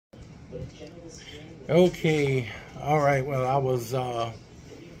Okay, all right. Well, I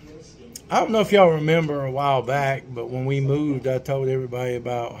don't know if y'all remember a while back, but when we moved, I told everybody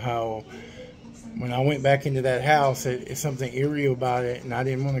about how when I went back into that house, it's something eerie about it, and I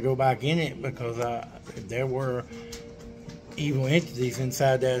didn't want to go back in it because there were evil entities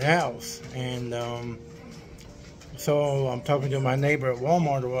inside that house. And so I'm talking to my neighbor at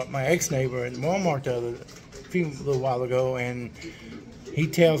Walmart, or my ex-neighbor at Walmart a little while ago, and he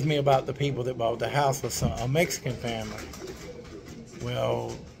tells me about the people that bought the house was a Mexican family.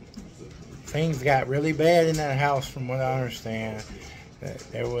 Well, things got really bad in that house from what I understand.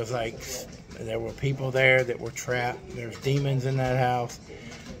 There were people there that were trapped. There's demons in that house,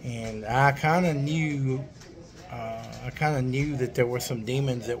 and I kind of knew that there were some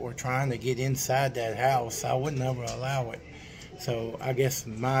demons that were trying to get inside that house. I would never allow it. So I guess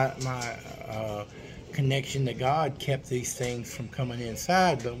my connection to God kept these things from coming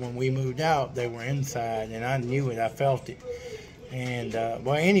inside. But when we moved out, they were inside, and I knew it. I felt it. And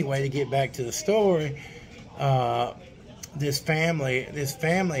well, anyway, to get back to the story, this family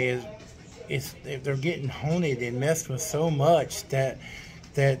is they're getting haunted and messed with so much that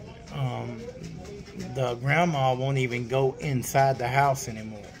the grandma won't even go inside the house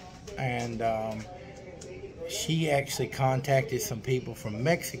anymore. And she actually contacted some people from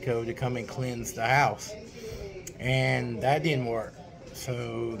Mexico to come and cleanse the house, and that didn't work.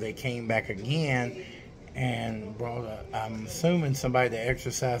 So they came back again and brought I'm assuming somebody to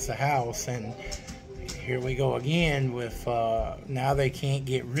exorcise the house, and here we go again with now they can't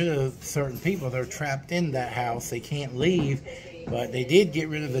get rid of certain people. They're trapped in that house. They can't leave, but they did get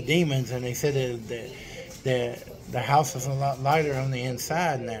rid of the demons, and they said that the house is a lot lighter on the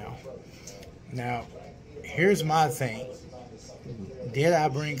inside now. Now, here's my thing. Did I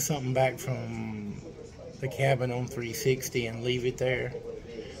bring something back from the cabin on 360 and leave it there?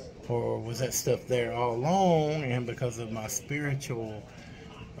 Or was that stuff there all along, and because of my spiritual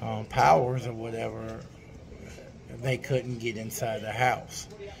powers or whatever, they couldn't get inside the house?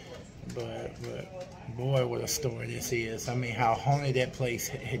 But boy, what a story this is. I mean, how haunted that place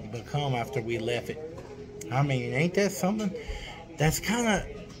had become after we left it. I mean, ain't that something? It's kind of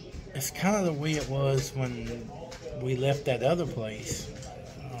the way it was when we left that other place.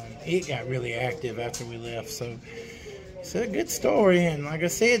 It got really active after we left, so it's a good story. And like I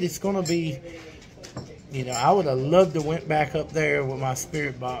said, it's going to be, I would have loved to went back up there with my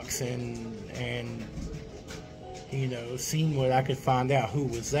spirit box and seen what I could find out who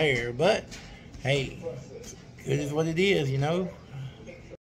was there. But hey, good is what it is,